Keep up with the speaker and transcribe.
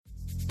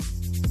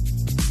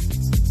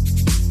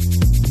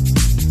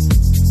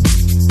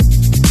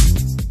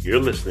You're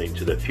listening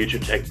to the Future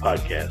Tech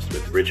Podcast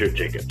with Richard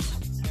Jacobs.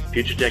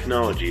 Future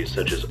technologies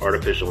such as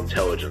artificial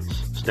intelligence,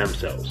 stem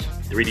cells,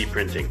 3D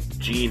printing,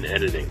 gene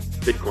editing,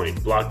 Bitcoin,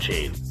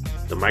 blockchain,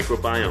 the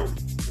microbiome,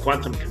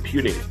 quantum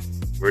computing,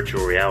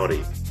 virtual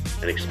reality,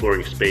 and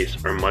exploring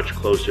space are much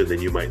closer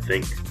than you might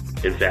think.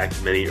 In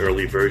fact, many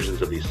early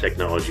versions of these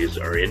technologies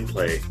are in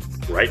play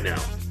right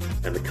now,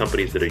 and the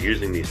companies that are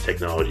using these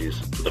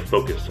technologies are the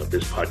focus of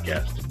this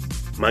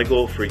podcast. My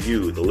goal for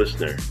you, the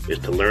listener, is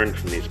to learn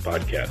from these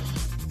podcasts.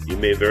 You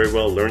may very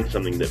well learn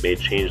something that may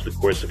change the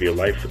course of your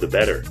life for the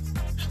better,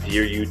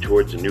 steer you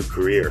towards a new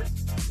career,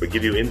 or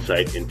give you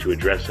insight into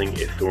addressing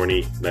a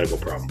thorny medical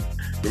problem.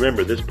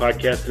 Remember, this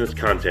podcast and its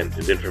content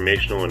is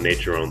informational in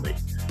nature only.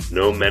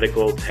 No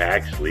medical,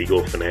 tax,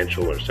 legal,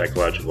 financial, or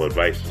psychological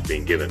advice is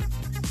being given.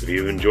 If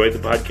you've enjoyed the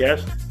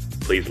podcast,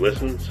 please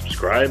listen,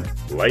 subscribe,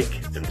 like,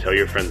 and tell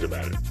your friends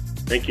about it.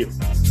 Thank you.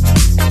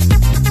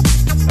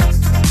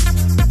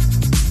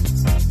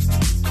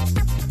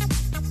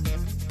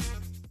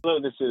 Hello,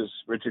 this is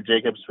Richard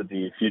Jacobs with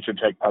the Future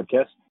Tech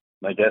Podcast.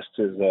 My guest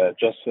is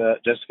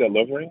Jessica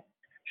Lovering.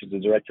 She's the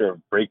director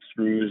of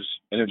Breakthrough's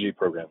Energy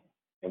Program,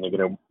 and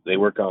they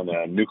work on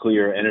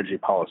nuclear energy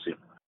policy.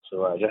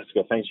 So,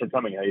 Jessica, thanks for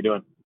coming. How you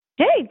doing?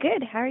 Hey,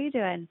 good. How are you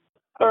doing?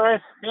 All right.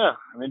 Yeah,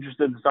 I'm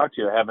interested to talk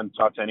to you. I haven't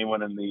talked to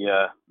anyone in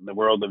the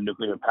world of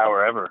nuclear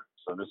power ever,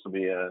 so this will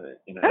be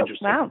interesting.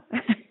 Wow.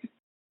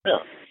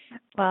 Yeah.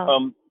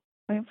 Well,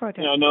 looking forward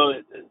to it.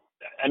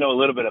 I know a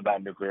little bit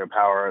about nuclear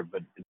power,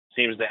 but it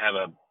seems to have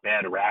a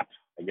bad rap,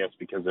 I guess,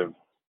 because of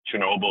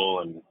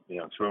Chernobyl and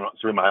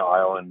 3 Mile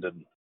Island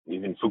and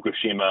even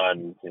Fukushima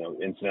and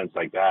incidents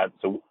like that.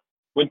 So,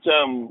 what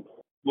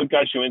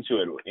got you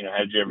into it? How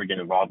did you ever get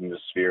involved in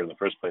this sphere in the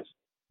first place?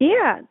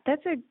 Yeah,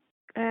 that's a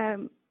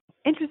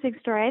interesting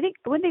story. I think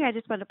one thing I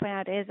just want to point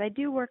out is I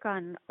do work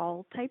on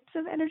all types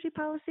of energy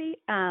policy,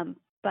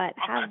 but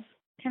have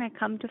kind of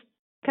come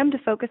to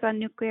focus on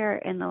nuclear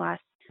in the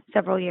last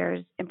several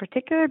years, in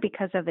particular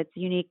because of its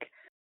unique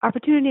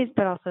opportunities,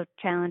 but also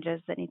challenges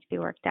that need to be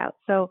worked out.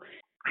 So,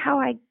 how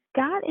I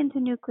got into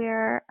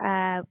nuclear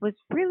was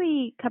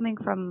really coming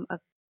from a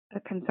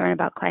concern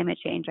about climate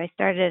change. I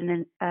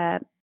started a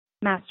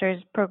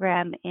master's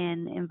program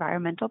in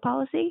environmental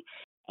policy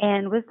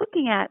and was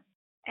looking at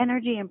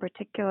energy in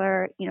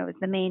particular, as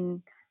the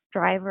main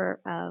driver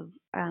of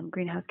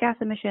greenhouse gas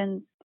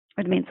emissions,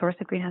 or the main source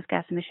of greenhouse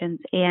gas emissions.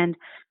 And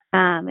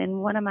in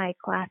one of my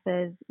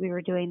classes, we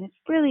were doing this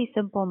really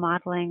simple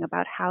modeling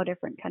about how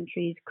different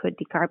countries could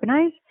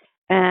decarbonize,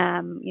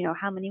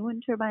 how many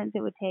wind turbines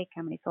it would take,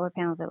 how many solar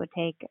panels it would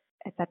take,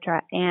 et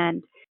cetera.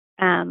 And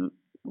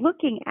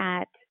looking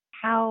at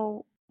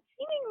how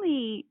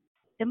seemingly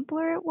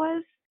simpler it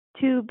was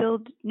to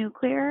build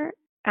nuclear,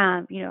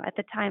 at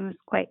the time it was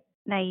quite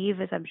naive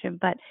assumption,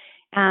 but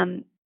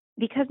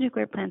because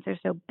nuclear plants are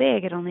so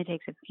big, it only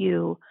takes a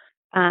few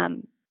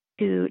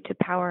to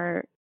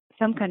power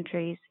some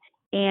countries.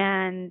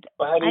 And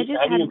how do you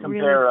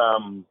compare?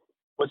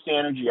 What's the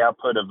energy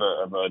output of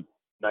a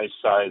nice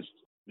sized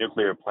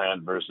nuclear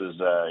plant versus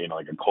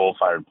like a coal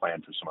fired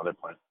plant or some other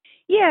plant?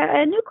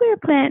 Yeah, a nuclear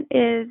plant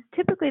is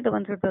typically the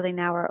ones we're building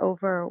now are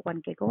over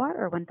 1 gigawatt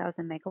or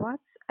 1,000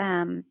 megawatts.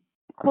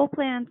 Coal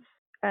plants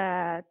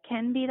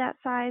can be that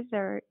size.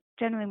 They're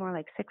generally more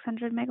like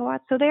 600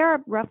 megawatts. So they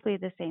are roughly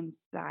the same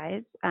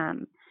size.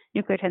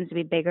 Nuclear tends to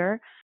be bigger.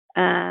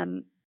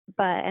 And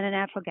a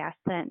natural gas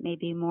plant may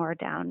be more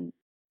down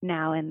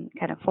now in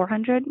kind of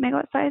 400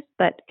 megawatt size.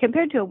 But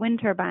compared to a wind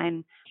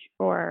turbine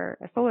or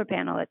a solar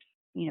panel, it's,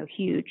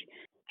 huge.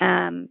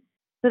 So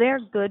they are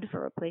good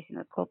for replacing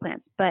those coal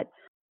plants. But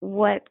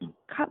what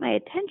caught my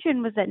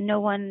attention was that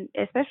no one,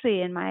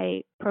 especially in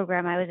my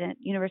program, I was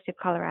at University of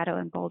Colorado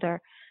in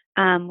Boulder,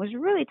 was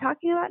really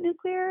talking about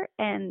nuclear.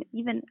 And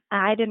even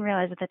I didn't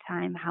realize at the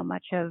time how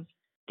much of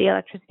the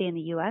electricity in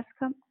the U.S.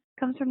 comes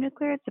from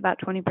nuclear. It's about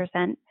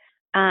 20%.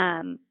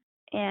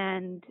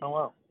 And oh,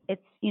 wow.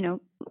 It's,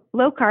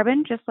 low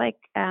carbon, just like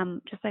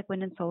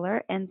wind and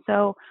solar. And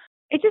so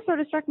it just sort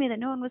of struck me that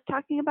no one was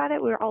talking about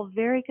it. We were all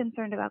very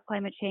concerned about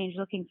climate change,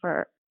 looking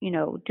for,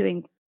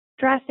 doing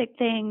drastic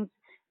things,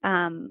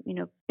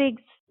 big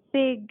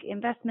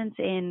investments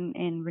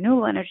in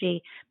renewable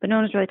energy, but no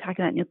one was really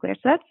talking about nuclear.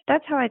 So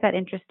that's how I got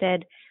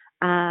interested.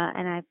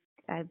 And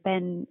I've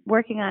been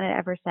working on it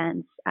ever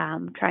since,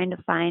 trying to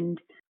find,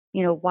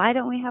 why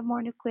don't we have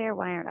more nuclear?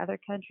 Why aren't other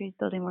countries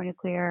building more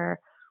nuclear?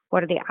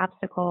 What are the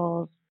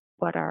obstacles?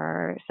 What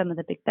are some of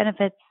the big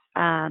benefits?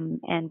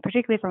 And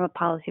particularly from a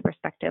policy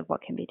perspective,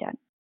 what can be done?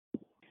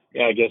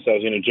 Yeah, I guess I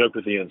was going to joke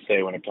with you and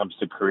say when it comes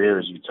to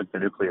careers, you took the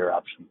nuclear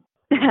option.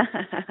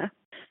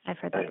 I've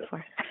heard that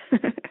before.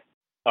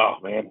 Oh,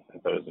 man, I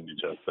thought it was a new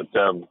joke. But,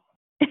 again,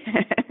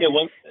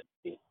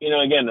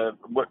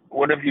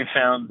 what have you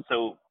found?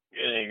 So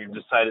you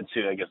decided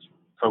to, I guess,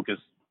 focus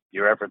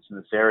your efforts in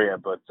this area.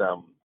 But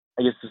I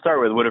guess to start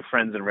with, what do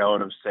friends and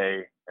relatives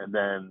say? And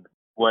then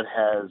what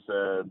has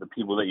the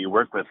people that you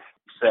work with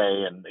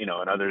say, and in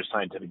other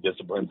scientific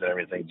disciplines and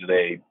everything? Do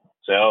they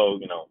say, "Oh,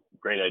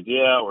 great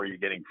idea," or are you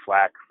getting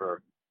flack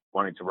for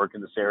wanting to work in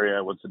this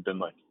area? What's it been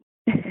like?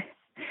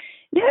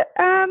 Yeah,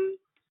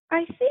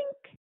 I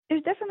think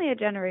there's definitely a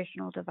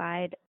generational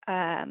divide.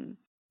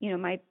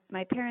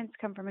 My parents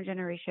come from a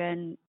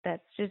generation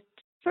that's just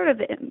sort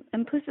of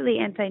implicitly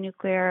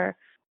anti-nuclear.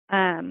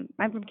 I'm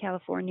from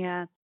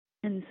California,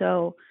 and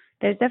so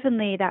there's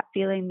definitely that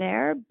feeling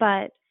there.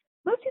 But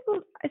most people,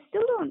 I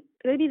still don't.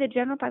 Maybe the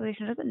general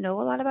population doesn't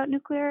know a lot about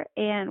nuclear.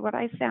 And what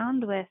I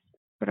found with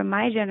sort of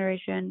my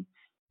generation,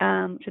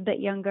 which is a bit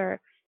younger,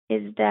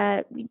 is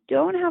that we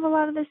don't have a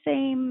lot of the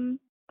same.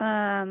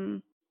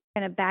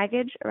 Kind of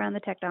baggage around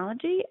the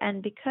technology.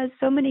 And because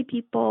so many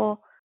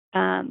people,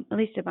 at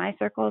least in my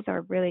circles,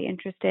 are really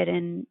interested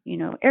in,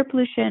 air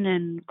pollution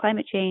and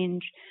climate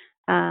change,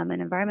 and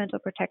environmental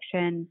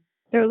protection,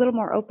 they're a little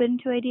more open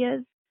to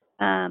ideas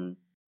um,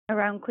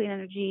 around clean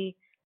energy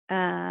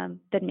than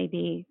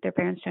maybe their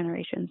parents'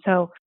 generation.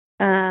 So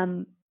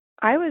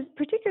I was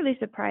particularly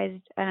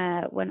surprised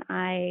when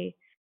I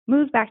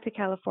moved back to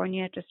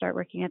California to start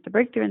working at the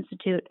Breakthrough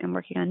Institute and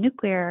working on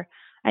nuclear.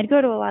 I'd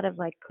go to a lot of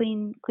like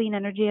clean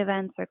energy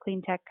events or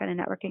clean tech kind of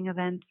networking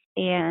events,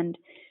 and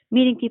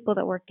meeting people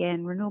that work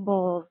in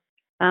renewables,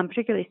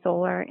 particularly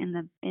solar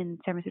in San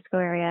Francisco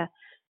area.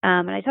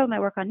 And I told them I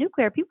work on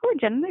nuclear. People were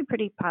generally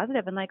pretty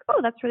positive and like, oh,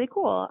 that's really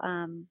cool.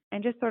 And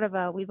just sort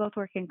of we both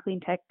work in clean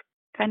tech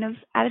kind of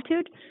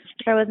attitude,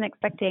 which I wasn't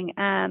expecting.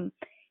 And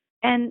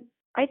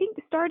I think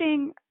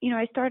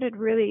I started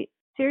really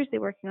seriously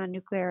working on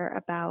nuclear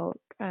about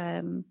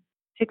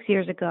 6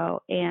 years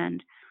ago.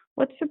 And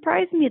what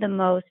surprised me the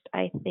most,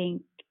 I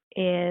think,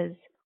 is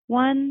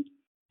one,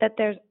 that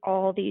there's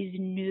all these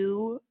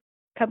new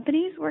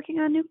companies working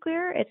on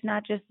nuclear. It's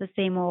not just the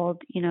same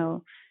old,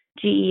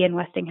 GE and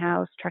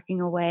Westinghouse trucking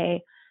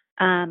away.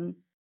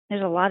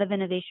 There's a lot of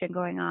innovation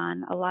going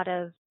on, a lot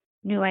of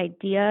new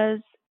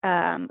ideas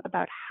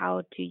about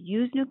how to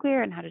use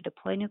nuclear and how to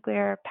deploy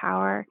nuclear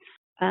power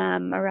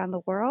around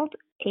the world.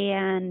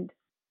 And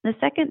the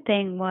second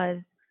thing was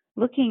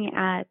looking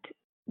at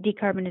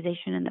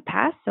decarbonization in the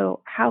past.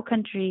 So how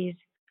countries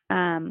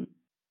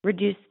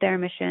reduced their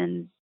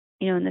emissions,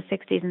 in the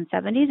 60s and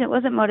 70s. It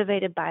wasn't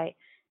motivated by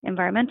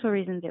environmental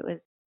reasons. It was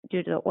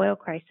due to the oil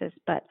crisis.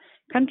 But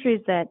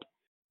countries that,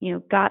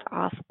 got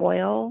off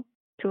oil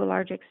to a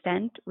large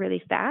extent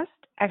really fast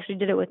actually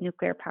did it with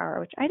nuclear power,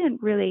 which I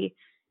didn't really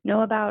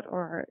know about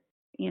or,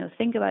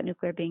 think about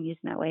nuclear being used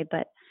in that way.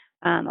 But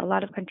a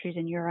lot of countries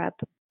in Europe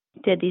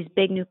did these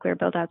big nuclear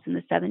build-outs in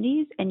the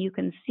 70s, and you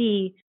can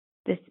see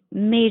this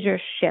major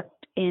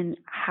shift in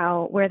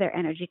where their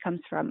energy comes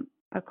from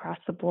across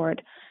the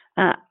board.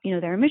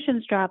 Their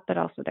emissions drop, but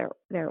also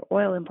their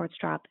oil imports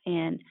drop,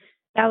 and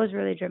that was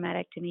really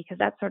dramatic to me because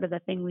that's sort of the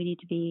thing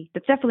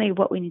that's definitely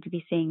what we need to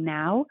be seeing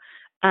now,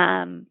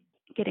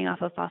 getting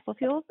off of fossil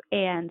fuels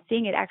and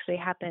seeing it actually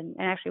happen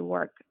and actually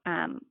work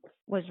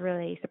was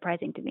really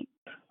surprising to me.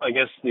 I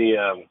guess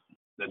the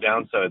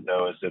downside,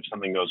 though, is if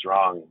something goes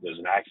wrong, there's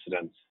an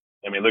accident.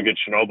 I mean, look at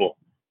Chernobyl.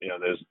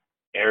 There's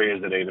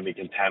areas that are going to be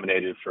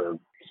contaminated for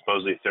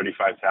supposedly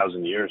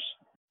 35,000 years.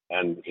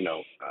 And,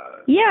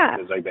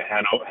 there's like the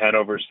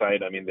Hanover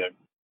site. I mean,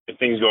 if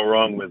things go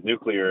wrong with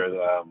nuclear,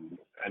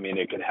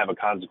 it can have a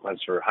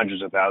consequence for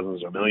hundreds of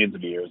thousands or millions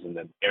of years, and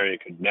that area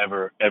could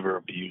never,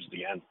 ever be used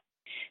again.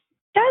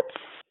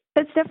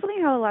 That's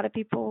definitely how a lot of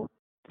people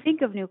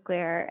think of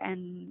nuclear,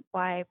 and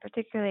why,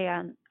 particularly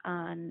on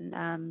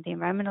the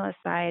environmentalist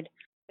side,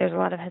 there's a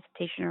lot of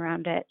hesitation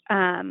around it.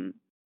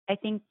 I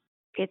think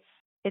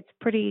it's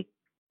pretty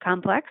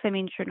complex. I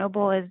mean,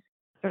 Chernobyl is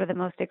sort of the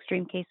most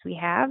extreme case we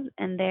have,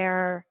 and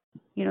there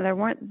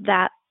weren't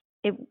that.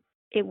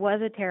 It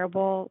was a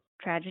terrible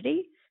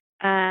tragedy,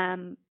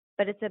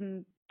 but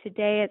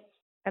today it's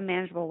a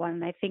manageable one.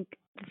 And I think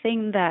the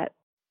thing that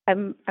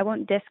I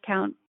won't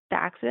discount the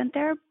accident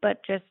there,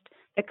 but just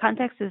the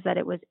context is that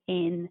it was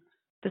in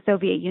the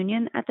Soviet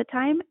Union at the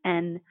time,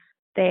 and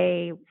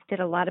they did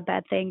a lot of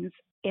bad things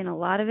in a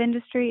lot of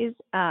industries,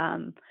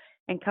 and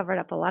covered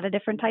up a lot of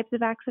different types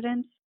of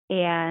accidents.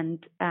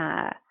 And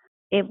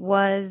it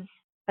was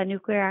a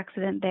nuclear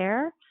accident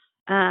there.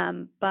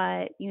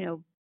 But,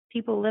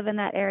 people live in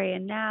that area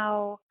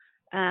now.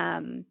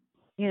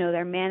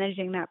 They're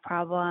managing that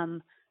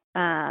problem.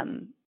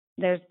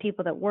 There's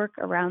people that work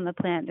around the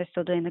plant. They're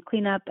still doing the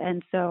cleanup.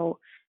 And so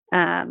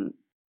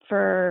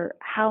for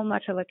how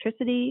much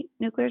electricity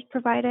nuclear has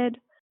provided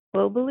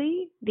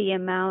globally, the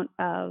amount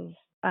of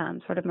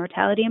sort of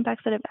mortality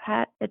impacts that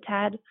it's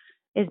had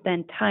has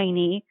been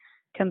tiny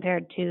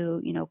compared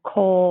to,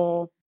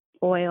 coal,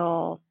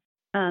 oil,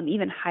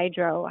 even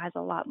hydro has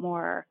a lot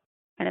more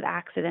kind of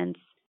accidents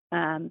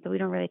that we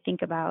don't really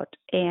think about.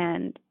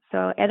 And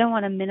so I don't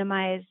want to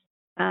minimize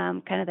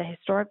kind of the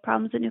historic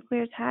problems that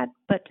nuclear has had,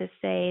 but to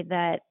say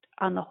that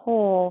on the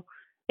whole,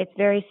 it's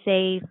very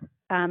safe.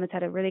 It's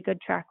had a really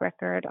good track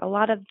record. A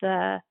lot of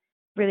the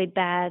really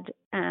bad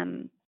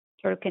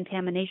sort of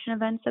contamination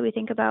events that we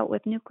think about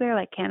with nuclear,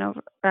 like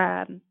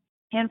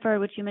Hanford,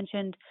 which you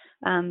mentioned,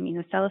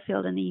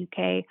 Sellafield in the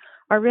UK,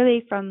 are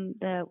really from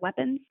the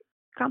weapons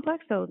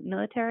complex, so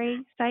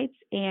military sites,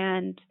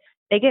 and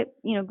they get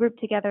grouped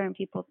together in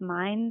people's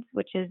minds,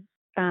 which is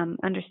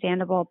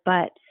understandable.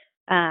 But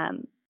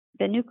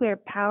the nuclear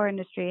power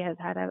industry has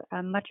had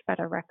a much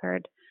better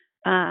record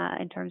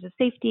in terms of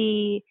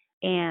safety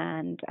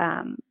and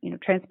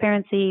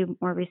transparency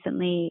more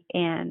recently,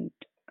 and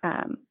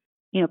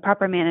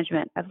proper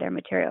management of their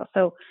material.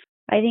 So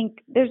I think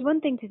there's one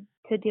thing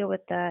to deal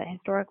with the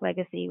historic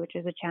legacy, which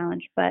is a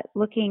challenge, but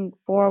looking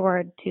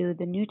forward to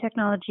the new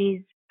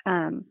technologies,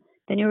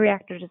 the new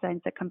reactor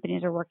designs that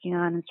companies are working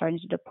on and starting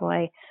to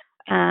deploy,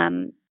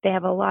 they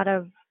have a lot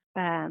of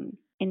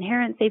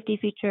inherent safety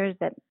features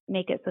that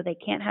make it so they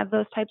can't have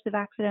those types of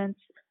accidents.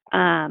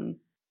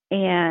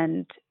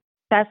 And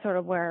that's sort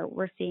of where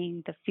we're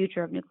seeing the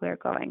future of nuclear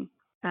going,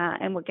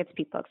 and what gets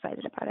people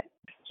excited about it.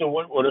 So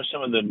what are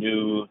some of the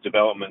new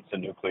developments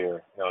in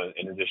nuclear,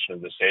 in addition to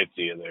the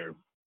safety? Are there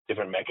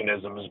different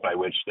mechanisms by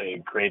which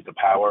they create the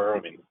power? I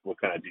mean, what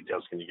kind of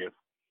details can you give?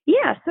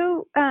 Yeah,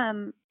 so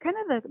kind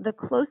of the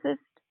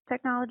closest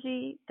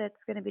technology that's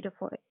going to be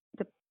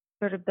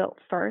sort of built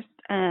first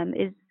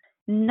is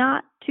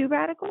not too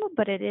radical,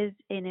 but it is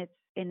in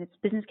its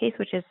business case,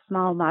 which is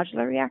small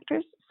modular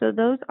reactors. So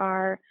those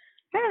are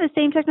kind of the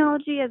same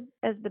technology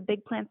as the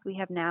big plants we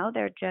have now.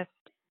 They're just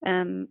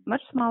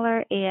much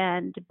smaller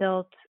and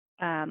built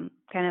kind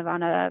of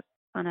on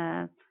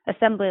a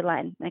assembly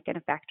line, like in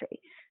a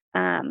factory.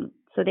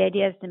 So the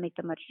idea is to make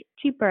them much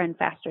cheaper and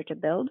faster to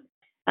build.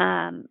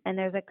 And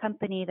there's a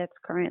company that's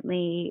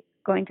currently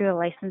going through the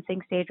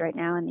licensing stage right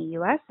now in the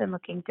U.S. and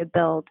looking to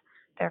build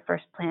their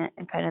first plant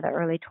in kind of the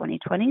early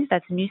 2020s.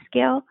 That's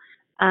NuScale.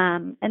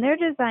 And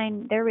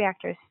their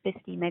reactor is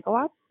 50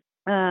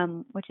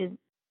 megawatts, which is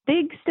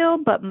big still,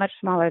 but much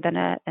smaller than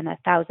a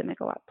 1,000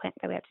 megawatt plant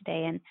that we have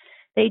today. And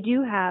they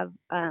do have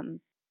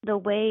the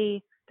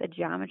way the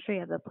geometry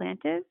of the plant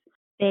is,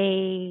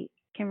 they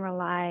can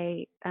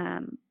rely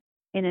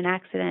in an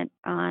accident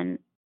on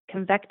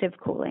convective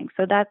cooling.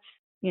 So that's,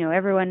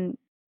 everyone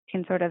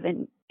can sort of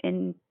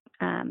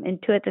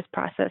intuit this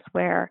process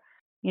where,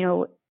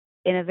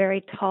 in a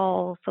very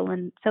tall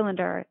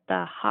cylinder,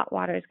 the hot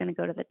water is going to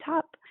go to the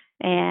top,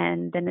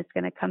 and then it's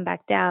going to come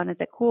back down as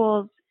it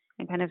cools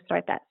and kind of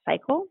start that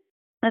cycle.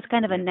 That's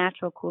kind of a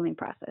natural cooling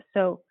process.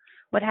 So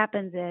what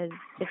happens is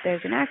if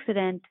there's an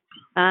accident,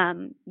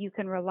 you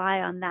can rely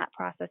on that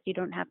process. You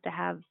don't have to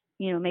have,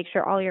 make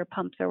sure all your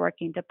pumps are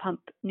working to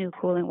pump new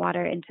cooling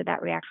water into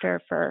that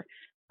reactor for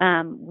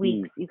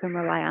weeks. You can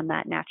rely on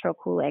that natural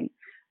cooling.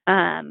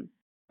 And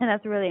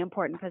that's really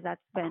important because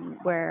that's been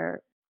where,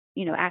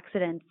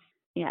 accidents,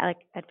 like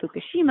at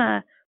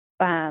Fukushima,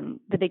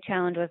 the big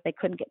challenge was they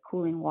couldn't get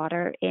cooling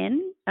water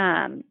in.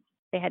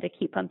 They had to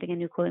keep pumping in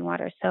new cooling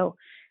water. So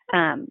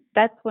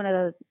that's one of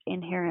those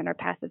inherent or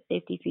passive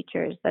safety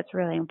features that's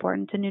really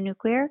important to new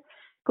nuclear.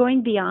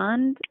 Going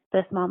beyond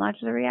the small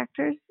modular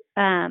reactors,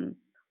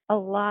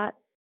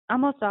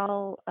 almost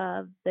all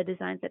of the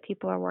designs that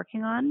people are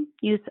working on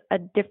use a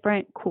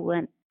different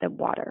coolant than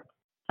water.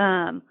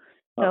 Were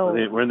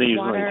they using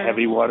like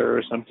heavy water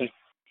or something?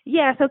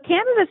 Yeah, so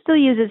Canada still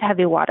uses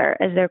heavy water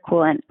as their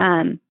coolant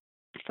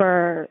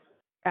for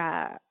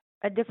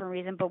a different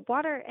reason. But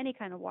water, any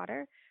kind of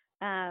water,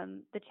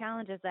 the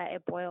challenge is that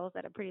it boils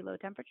at a pretty low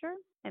temperature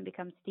and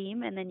becomes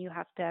steam, and then you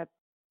have to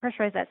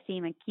pressurize that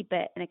steam and keep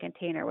it in a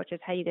container, which is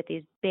how you get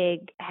these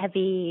big,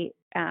 heavy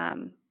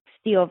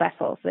steel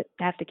vessels that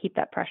have to keep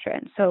that pressure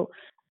in. So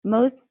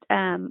most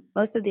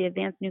of the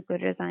advanced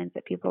nuclear designs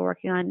that people are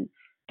working on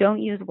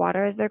don't use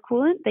water as their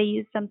coolant. They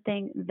use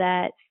something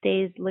that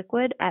stays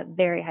liquid at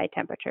very high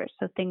temperatures.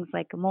 So things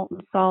like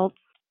molten salts,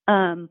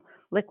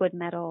 liquid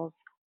metals,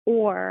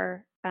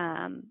 or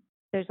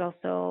there's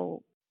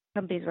also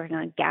companies working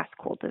on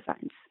gas-cooled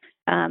designs.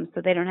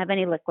 So they don't have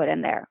any liquid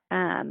in there.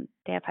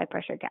 They have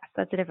high-pressure gas.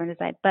 That's a different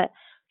design. But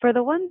for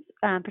the ones,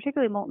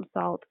 particularly molten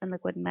salt and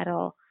liquid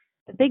metal,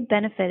 the big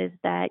benefit is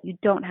that you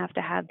don't have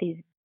to have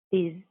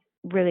these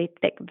really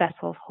thick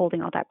vessels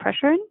holding all that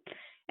pressure in.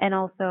 And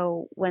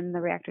also, when the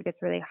reactor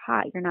gets really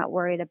hot, you're not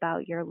worried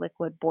about your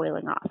liquid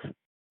boiling off.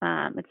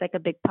 It's like a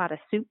big pot of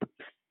soup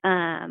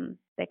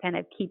that kind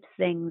of keeps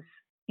things,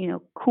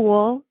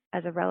 cool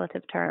as a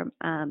relative term,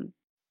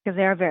 because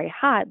they are very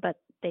hot, but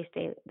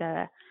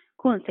the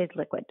coolant stays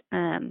liquid.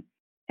 And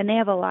they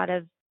have a lot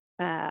of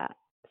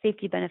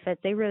safety benefits.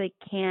 They really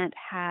can't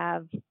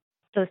have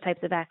those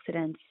types of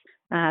accidents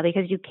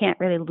because you can't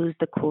really lose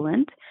the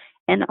coolant.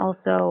 And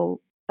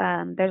also,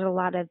 there's a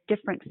lot of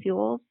different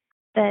fuels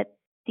that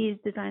these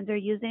designs are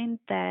using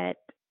that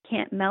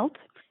can't melt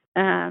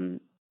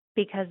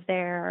because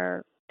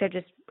they're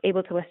just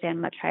able to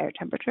withstand much higher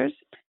temperatures.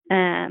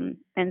 And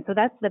so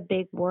that's the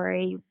big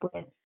worry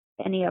with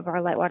any of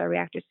our light water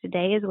reactors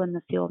today is when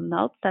the fuel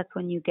melts, that's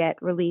when you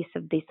get release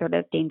of these sort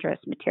of dangerous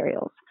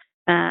materials.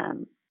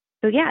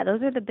 So yeah,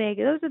 those are the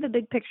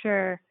big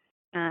picture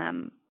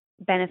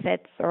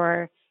benefits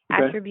or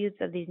attributes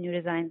of these new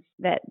designs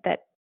that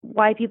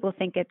why people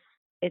think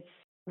it's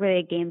really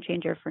a game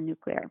changer for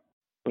nuclear.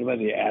 What about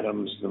the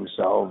atoms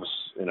themselves?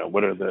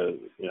 What are the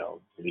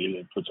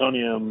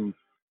plutonium,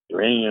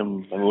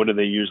 uranium? I mean, what do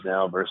they use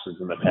now versus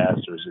in the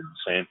past, or is it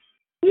the same?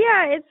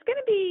 Yeah, it's going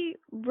to be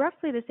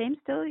roughly the same.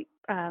 Still,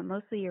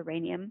 mostly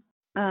uranium.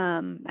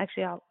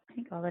 Actually, I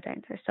think all the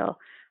dynes are still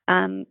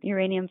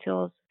uranium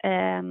fuels.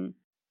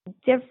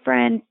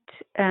 Different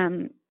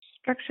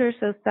structures.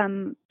 So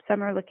some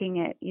are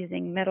looking at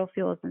using metal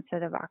fuels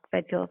instead of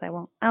oxide fuels. I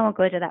won't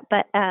go into that.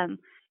 But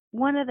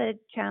one of the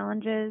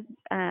challenges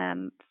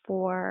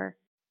for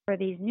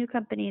these new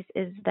companies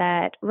is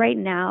that right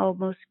now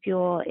most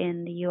fuel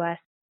in the U.S.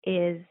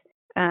 is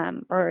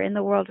or in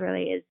the world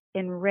really is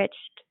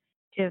enriched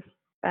to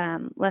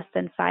less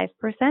than 5%.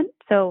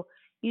 So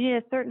you need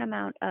a certain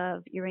amount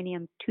of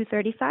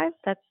uranium-235.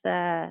 That's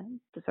the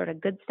sort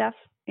of good stuff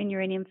in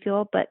uranium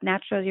fuel, but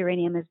natural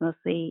uranium is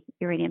mostly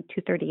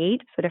uranium-238,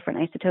 so different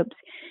isotopes.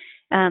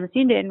 So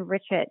you need to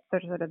enrich it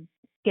sort of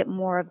get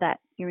more of that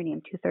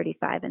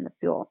uranium-235 in the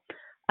fuel.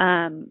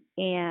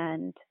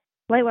 And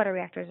light water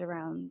reactors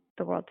around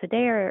the world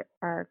today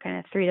are kind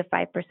of 3 to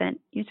 5%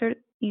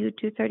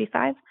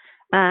 U-235,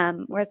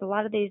 whereas a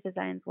lot of these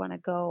designs want to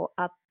go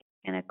up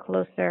kind of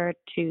closer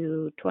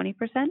to 20%.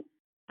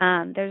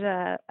 There's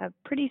a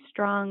pretty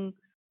strong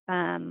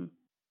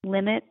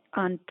limit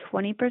on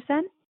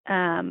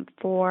 20%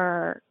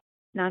 for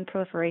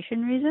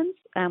non-proliferation reasons.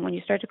 When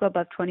you start to go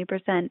above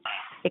 20%,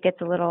 it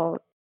gets a little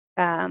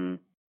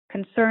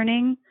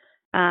concerning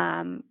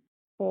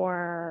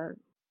for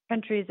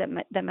countries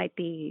that might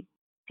be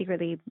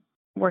secretly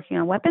working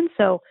on weapons.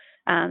 So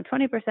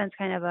 20% is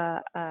kind of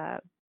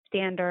a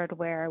standard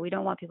where we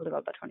don't want people to go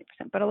above 20%.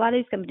 But a lot of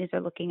these companies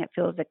are looking at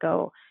fuels that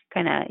go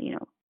kind of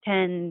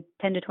 10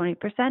 to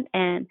 20%,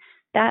 and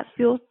that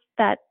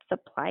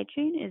supply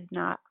chain is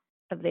not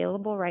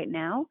available right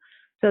now.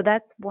 So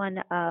that's one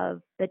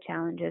of the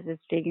challenges, is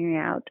figuring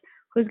out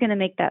who's going to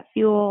make that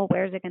fuel,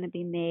 where's it going to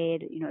be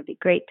made. It'd be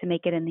great to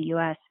make it in the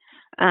U.S.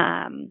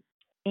 And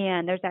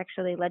there's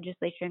actually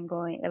legislation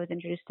that was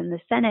introduced in the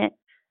Senate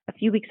a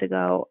few weeks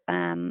ago,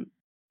 kind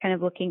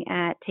of looking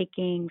at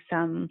taking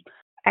some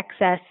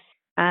excess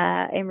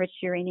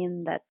enriched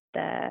uranium that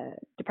the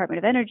Department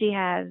of Energy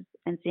has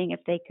and seeing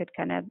if they could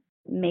kind of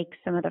make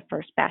some of the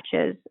first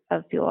batches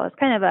of fuel as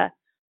kind of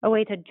a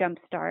way to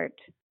jumpstart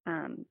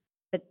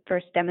the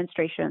first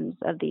demonstrations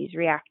of these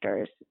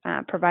reactors,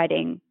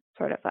 providing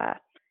sort of a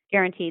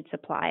guaranteed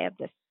supply of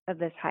this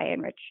higher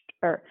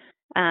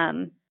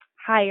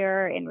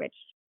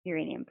enriched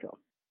uranium fuel.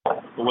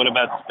 But what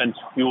about spent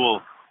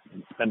fuel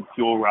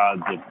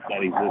rods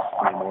that exist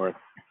anymore?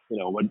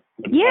 What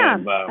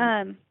kind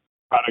of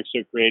products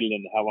are created,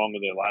 and how long are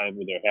they alive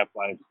with their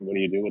half-lives, and what do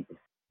you do with them?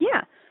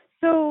 Yeah.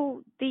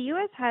 So the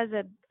U.S. has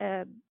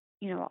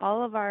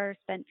all of our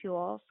spent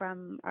fuel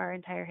from our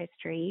entire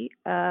history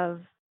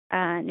of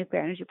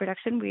nuclear energy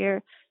production.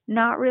 We're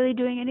not really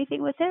doing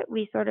anything with it.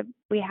 We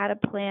had a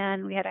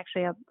plan. We had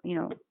actually a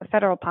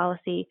federal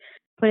policy,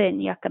 put it in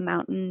Yucca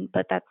Mountain,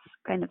 but that's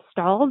kind of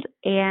stalled.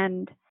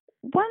 And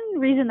one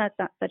reason that's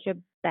not such a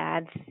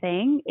bad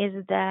thing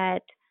is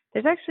that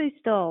there's actually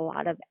still a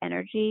lot of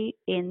energy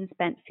in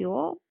spent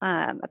fuel.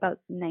 About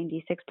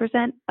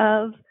 96%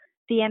 of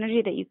the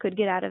energy that you could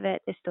get out of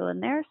it is still in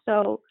there.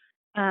 So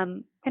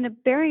kind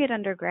of burying it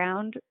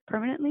underground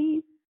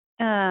permanently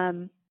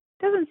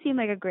doesn't seem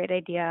like a great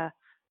idea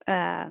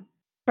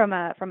from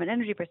an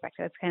energy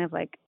perspective. It's kind of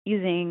like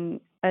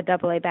using a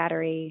AA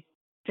battery,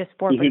 just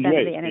 4% of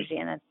the energy,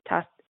 and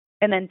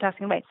then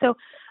tossing away. So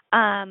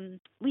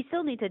we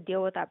still need to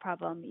deal with that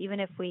problem, even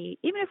if we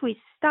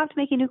stopped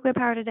making nuclear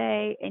power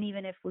today, and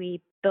even if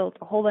we built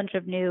a whole bunch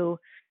of new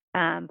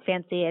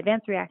fancy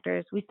advanced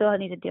reactors, we still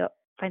need to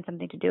find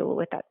something to do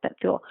with that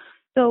fuel.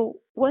 So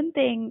one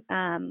thing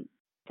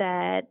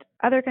that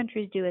other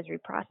countries do is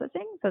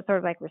reprocessing. So it's sort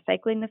of like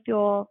recycling the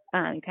fuel.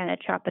 You kind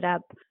of chop it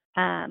up,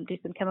 do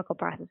some chemical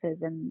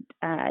processes, and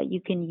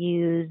you can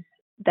use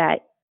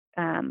that.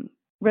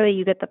 Really,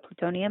 you get the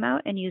plutonium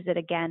out and use it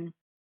again,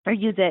 or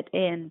use it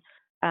in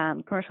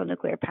commercial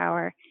nuclear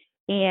power.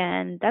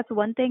 And that's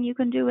one thing you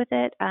can do with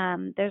it.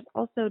 There's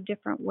also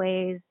different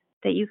ways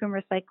that you can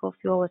recycle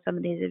fuel with some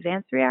of these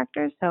advanced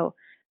reactors. So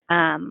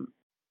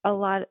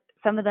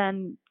some of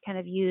them kind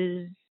of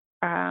use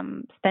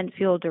spent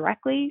fuel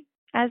directly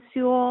as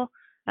fuel.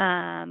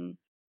 Some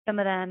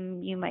of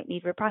them you might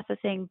need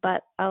reprocessing,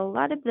 but a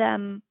lot of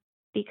them,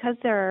 because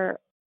they're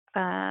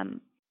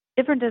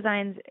different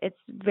designs,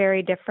 it's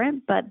very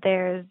different. But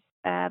there's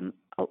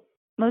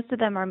most of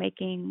them are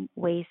making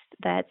waste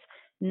that's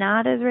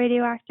not as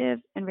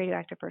radioactive and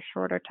radioactive for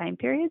shorter time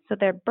periods. So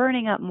they're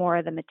burning up more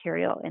of the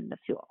material in the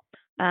fuel.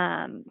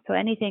 So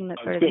anything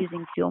that's sort of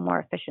using fuel more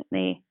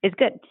efficiently is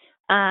good.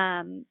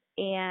 And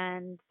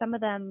some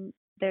of them,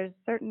 there's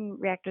certain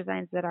reactor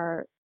designs that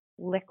are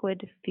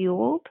liquid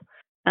fueled,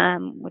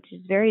 which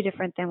is very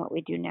different than what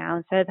we do now.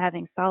 Instead of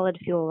having solid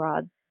fuel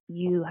rods,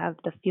 you have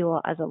the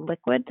fuel as a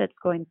liquid that's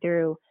going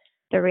through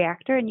the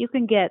reactor, and you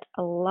can get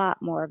a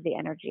lot more of the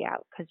energy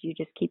out because you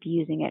just keep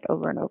using it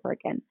over and over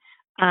again.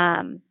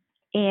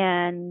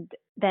 And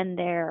then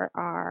there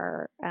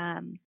are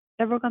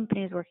several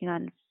companies working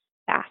on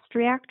fast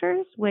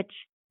reactors, which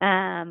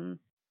they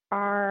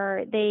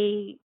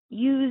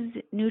use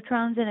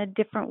neutrons in a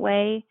different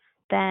way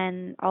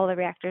than all the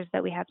reactors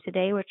that we have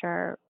today, which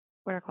are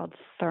what are called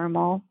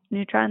thermal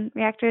neutron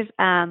reactors,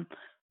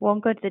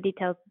 won't go into the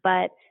details,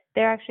 but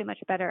they're actually much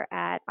better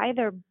at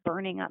either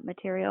burning up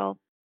material,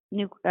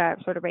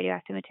 sort of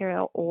radioactive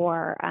material,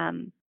 or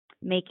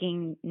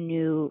making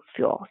new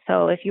fuel.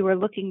 So if you were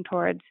looking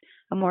towards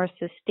a more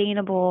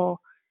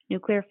sustainable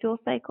nuclear fuel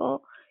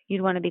cycle,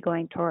 you'd want to be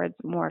going towards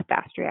more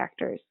fast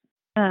reactors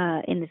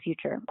in the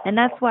future. And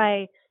that's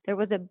why there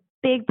was a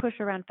big push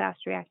around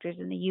fast reactors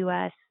in the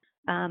U.S.,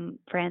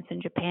 France,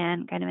 and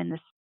Japan, kind of in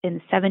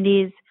the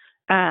 70s,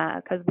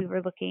 because we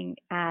were looking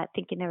at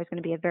thinking there was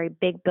going to be a very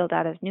big build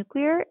out of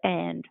nuclear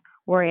and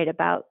worried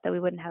about that we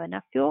wouldn't have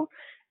enough fuel.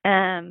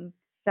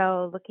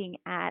 So looking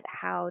at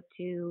how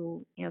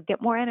to,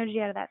 get more energy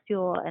out of that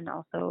fuel and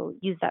also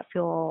use that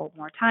fuel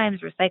more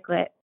times,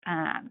 recycle it,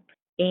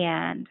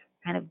 and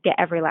kind of get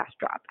every last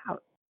drop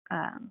out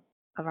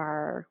of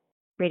our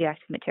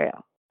radioactive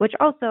material, which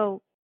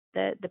also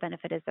the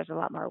benefit is there's a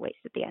lot more waste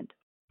at the end.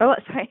 Oh,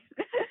 sorry,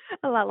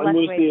 a lot less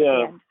waste at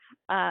the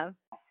end.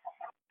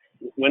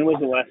 When was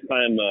the last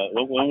time,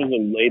 when was the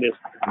latest,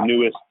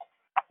 newest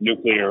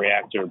nuclear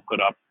reactor put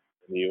up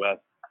in the U.S.?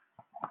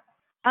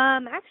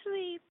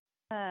 Actually,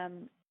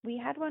 we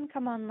had one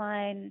come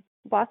online.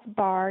 Watts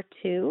Bar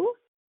 2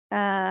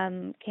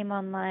 came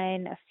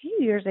online a few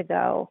years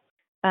ago,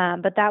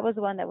 but that was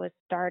one that was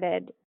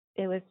started.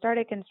 It was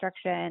started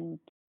construction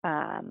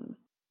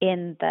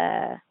in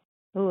the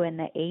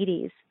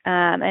 80s,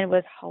 and it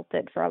was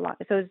halted for a long.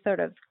 So it was sort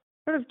of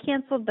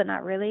canceled, but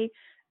not really.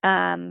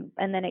 And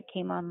then it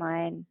came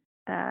online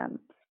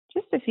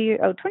just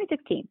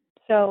 2016.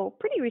 So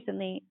pretty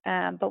recently.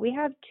 But we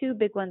have two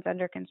big ones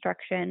under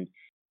construction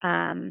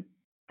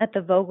at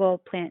the Vogtle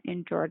plant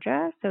in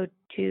Georgia. So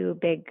two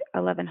big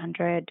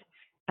 1,100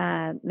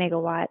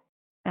 megawatt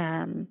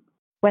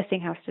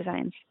Westinghouse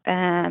designs.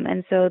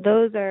 And so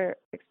those are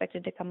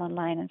expected to come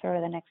online in sort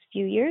of the next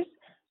few years.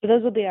 So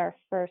those will be our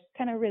first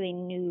kind of really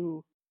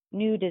new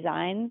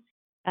designs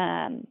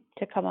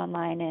to come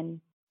online in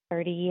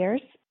 30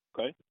 years.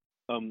 Okay.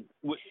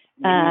 What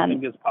do you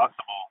think is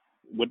possible?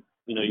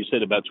 You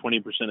said about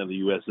 20% of the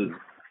U.S.'s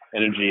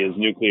energy is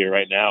nuclear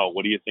right now.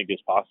 What do you think is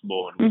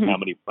possible, and how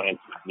many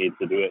plants need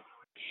to do it?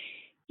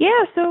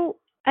 Yeah, so,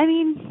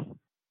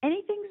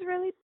 anything's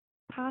really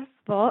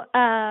possible.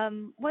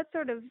 What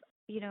sort of,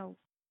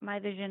 my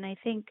vision, I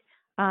think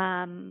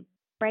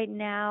right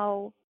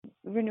now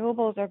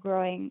renewables are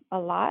growing a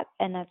lot,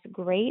 and that's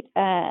great.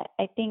 I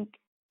think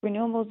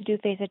renewables do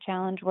face a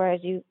challenge where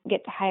as you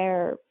get to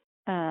higher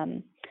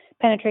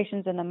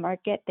penetrations in the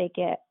market, they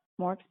get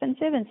more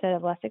expensive instead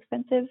of less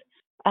expensive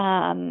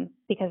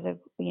because of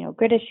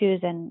grid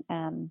issues and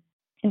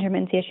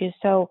intermittency issues.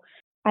 So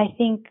I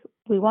think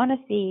we want to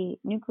see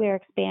nuclear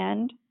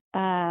expand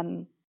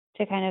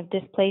to kind of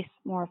displace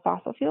more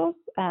fossil fuels,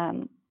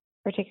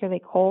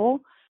 particularly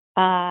coal,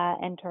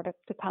 and sort of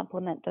to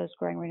complement those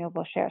growing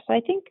renewable shares. So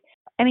I think,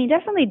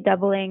 definitely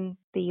doubling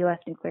the U.S.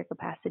 nuclear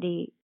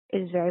capacity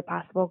is very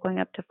possible, going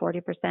up to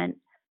 40%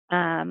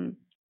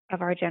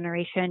 of our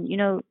generation.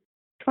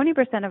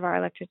 20% of our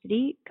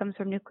electricity comes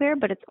from nuclear,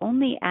 but it's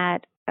only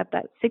at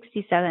about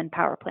 67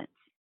 power plants.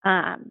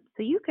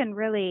 So you can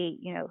really,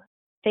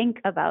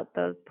 think about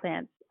those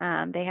plants.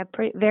 They have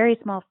very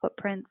small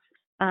footprints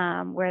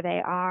where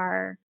they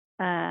are.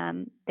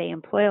 They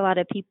employ a lot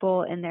of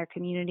people in their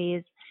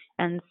communities.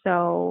 And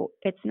so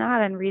it's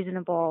not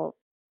unreasonable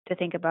to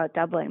think about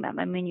doubling them.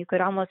 You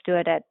could almost do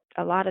it at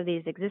a lot of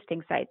these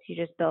existing sites. You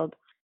just build,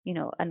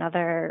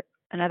 another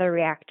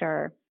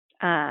reactor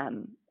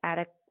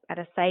at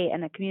a site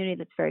and a community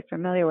that's very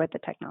familiar with the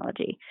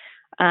technology.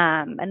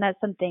 And that's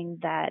something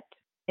that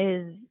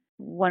is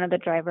one of the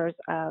drivers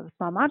of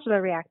small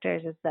modular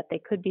reactors, is that they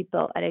could be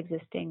built at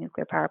existing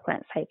nuclear power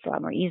plant sites a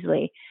lot more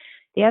easily.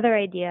 The other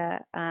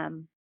idea,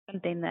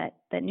 something that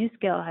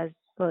NuScale has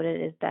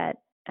floated, is that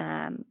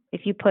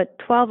if you put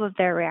 12 of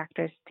their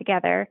reactors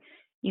together,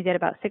 you get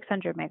about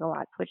 600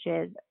 megawatts, which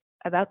is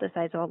about the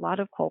size of a lot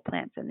of coal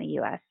plants in the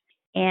U.S.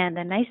 And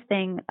the nice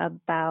thing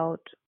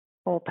about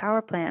coal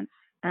power plants,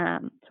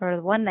 sort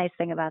of one nice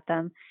thing about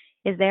them,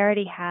 is they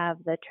already have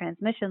the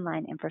transmission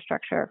line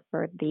infrastructure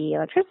for the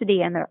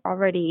electricity, and they're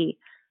already,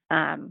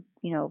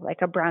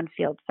 like a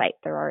brownfield site.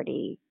 They're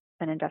already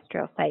an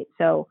industrial site.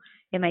 So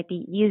it might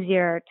be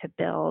easier to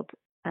build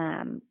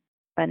an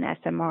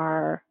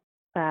SMR,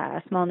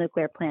 a small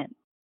nuclear plant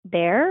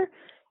there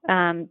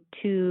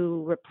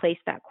to replace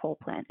that coal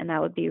plant. And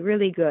that would be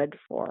really good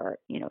for,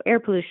 air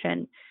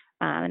pollution,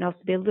 and also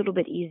be a little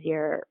bit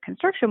easier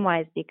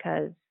construction-wise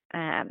because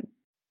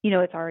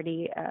it's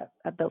already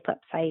a built-up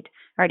site,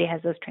 already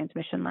has those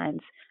transmission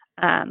lines.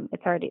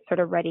 It's already sort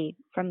of ready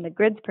from the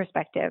grid's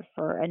perspective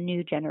for a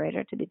new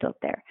generator to be built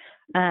there.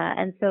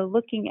 And so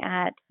looking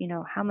at,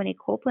 how many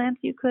coal plants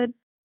you could,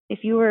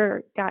 if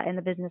you got in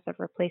the business of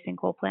replacing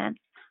coal plants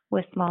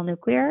with small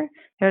nuclear,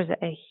 there's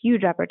a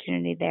huge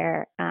opportunity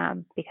there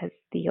because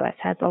the U.S.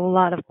 has a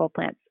lot of coal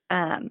plants,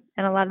 and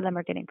a lot of them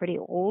are getting pretty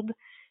old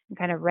and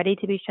kind of ready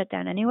to be shut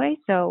down anyway.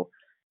 So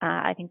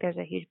I think there's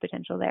a huge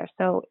potential there.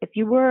 So if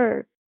you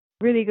were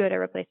really good at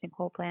replacing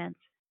coal plants,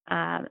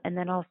 and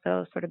then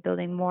also sort of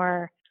building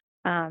more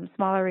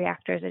smaller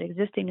reactors at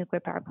existing nuclear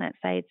power plant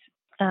sites,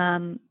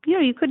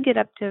 you could get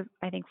up to,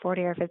 I think,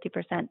 40 or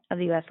 50% of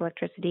the U.S.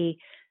 electricity,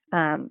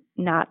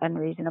 not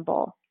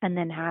unreasonable, and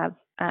then have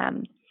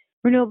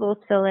renewables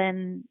fill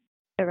in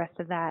the rest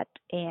of that,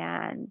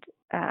 and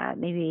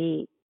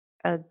maybe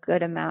a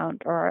good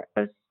amount or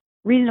a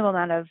reasonable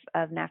amount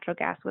of natural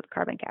gas with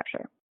carbon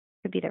capture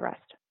could be the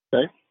rest.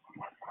 Okay.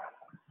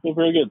 Well,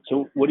 very good.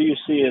 So what do you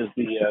see as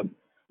the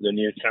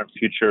near-term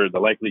future, the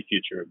likely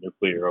future of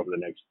nuclear over the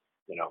next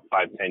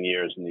 5-10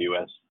 years in the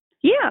U.S.?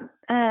 Yeah,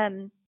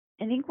 I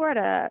think we're at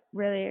a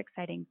really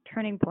exciting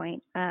turning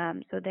point.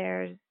 So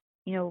there's,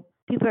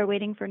 people are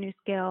waiting for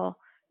NuScale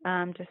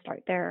to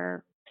start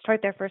their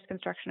first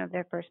construction of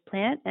their first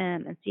plant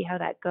and see how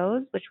that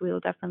goes, which we will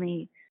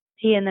definitely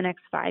see in the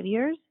next 5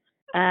 years.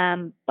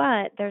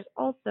 But there's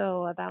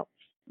also about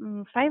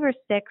 5 or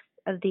 6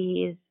 of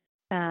these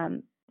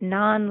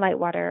non-light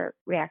water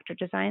reactor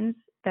designs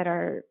that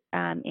are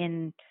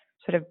in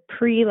sort of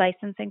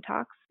pre-licensing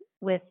talks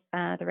with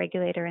the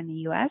regulator in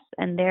the U.S.,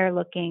 and they're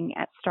looking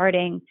at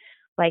starting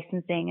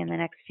licensing in the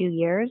next few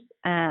years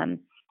and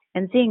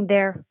seeing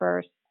their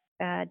first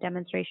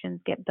demonstrations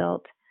get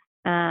built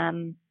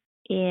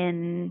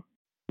in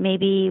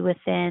maybe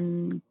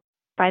within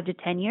 5 to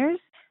 10 years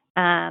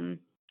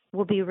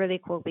will be really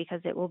cool,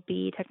 because it will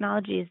be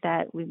technologies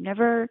that we've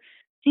never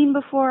seen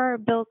before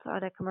built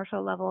at a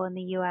commercial level in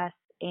the U.S.,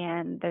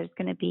 and there's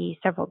going to be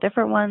several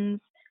different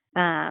ones.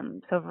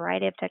 So a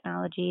variety of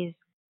technologies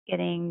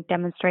getting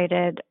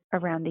demonstrated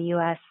around the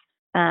U.S.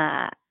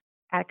 At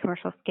a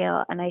commercial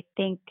scale. And I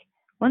think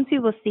once we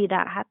will see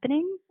that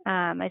happening,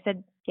 I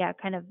said,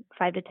 kind of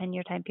 5 to 10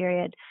 year time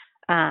period,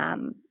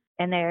 and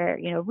they're,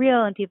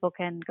 real, and people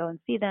can go and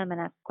see them and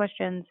ask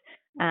questions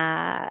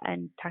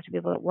and talk to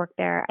people that work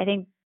there. I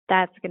think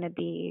that's going to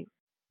be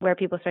where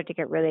people start to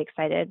get really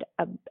excited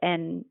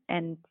and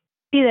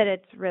see that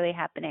it's really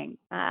happening.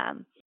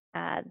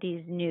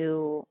 These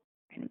new,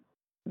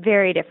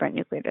 very different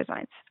nuclear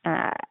designs,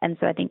 and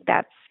so I think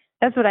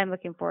that's what I'm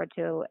looking forward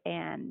to,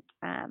 and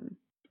I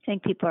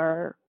think people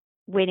are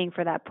waiting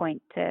for that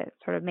point to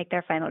sort of make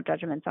their final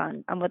judgments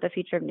on what the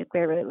future of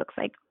nuclear really looks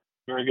like.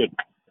 Very good.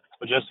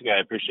 Well, Jessica, I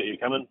appreciate you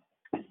coming,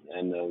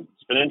 and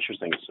it's been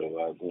interesting.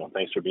 So,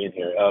 thanks for being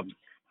here.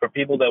 For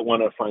people that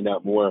want to find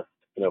out more,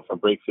 from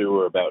Breakthrough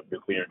or about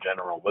nuclear in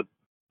general,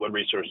 what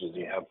resources do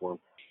you have for them?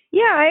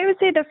 Yeah, I would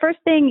say the first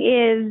thing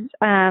is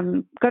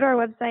go to our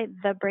website,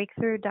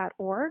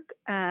 thebreakthrough.org.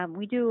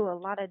 We do a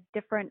lot of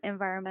different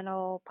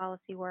environmental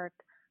policy work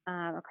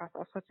across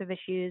all sorts of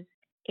issues.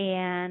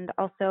 And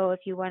also, if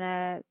you want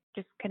to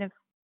just kind of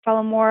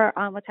follow more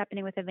on what's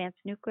happening with advanced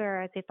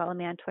nuclear, I'd say follow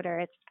me on Twitter.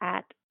 It's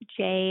at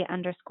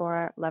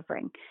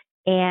 @J_Lovering.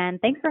 And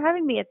thanks for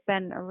having me. It's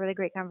been a really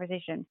great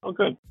conversation. Oh,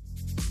 good.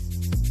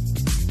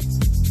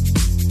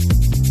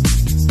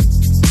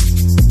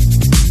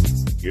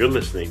 You're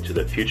listening to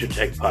the Future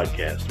Tech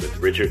Podcast with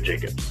Richard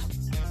Jacobs.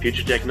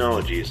 Future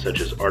technologies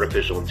such as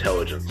artificial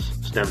intelligence,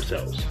 stem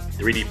cells,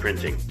 3D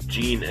printing,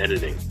 gene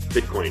editing,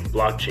 Bitcoin,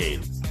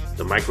 blockchain,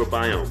 the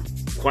microbiome,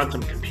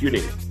 quantum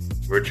computing,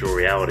 virtual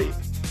reality,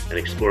 and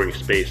exploring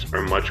space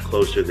are much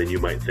closer than you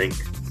might think.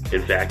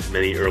 In fact,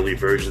 many early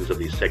versions of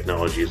these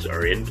technologies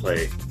are in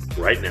play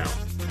right now,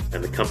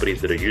 and the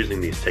companies that are using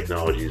these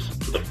technologies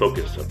are the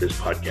focus of this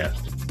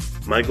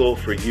podcast. My goal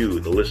for you,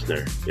 the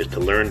listener, is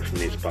to learn from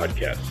these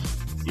podcasts.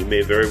 You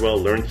may very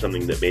well learn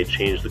something that may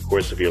change the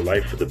course of your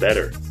life for the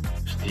better,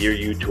 steer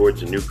you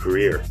towards a new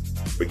career,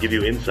 or give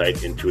you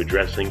insight into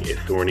addressing a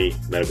thorny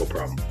medical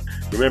problem.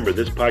 Remember,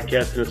 this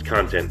podcast and its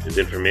content is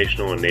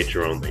informational in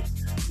nature only.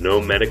 No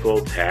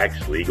medical,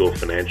 tax, legal,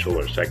 financial,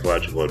 or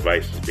psychological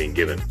advice is being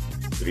given.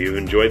 If you've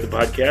enjoyed the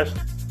podcast,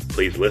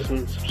 please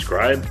listen,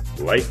 subscribe,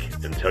 like,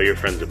 and tell your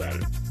friends about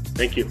it.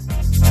 Thank you.